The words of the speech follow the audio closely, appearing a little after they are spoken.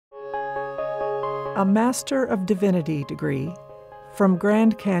A Master of Divinity degree from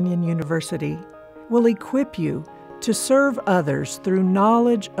Grand Canyon University will equip you to serve others through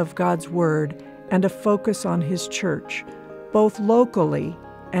knowledge of God's Word and a focus on His church, both locally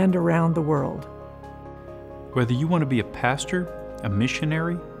and around the world. Whether you want to be a pastor, a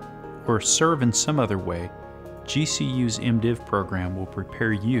missionary, or serve in some other way, GCU's MDiv program will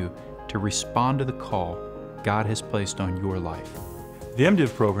prepare you to respond to the call God has placed on your life. The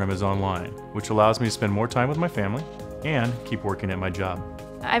MDiv program is online, which allows me to spend more time with my family and keep working at my job.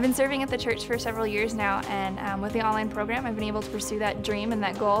 I've been serving at the church for several years now, and with the online program, I've been able to pursue that dream and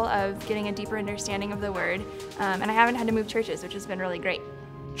that goal of getting a deeper understanding of the Word, and I haven't had to move churches, which has been really great.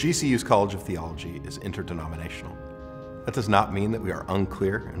 GCU's College of Theology is interdenominational. That does not mean that we are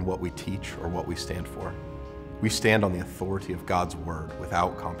unclear in what we teach or what we stand for. We stand on the authority of God's Word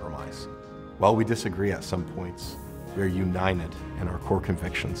without compromise. While we disagree at some points, we are united in our core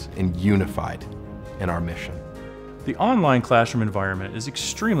convictions and unified in our mission. The online classroom environment is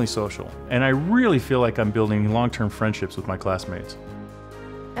extremely social, and I really feel like I'm building long-term friendships with my classmates.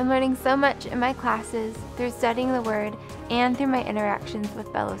 I'm learning so much in my classes, through studying the Word, and through my interactions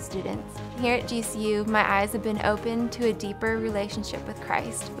with fellow students. Here at GCU, my eyes have been opened to a deeper relationship with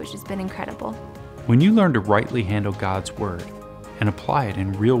Christ, which has been incredible. When you learn to rightly handle God's Word and apply it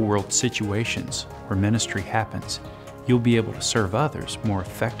in real-world situations where ministry happens, you'll be able to serve others more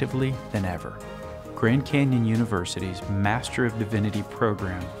effectively than ever. Grand Canyon University's Master of Divinity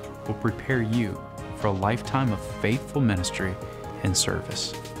program will prepare you for a lifetime of faithful ministry and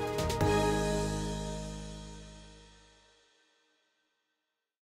service.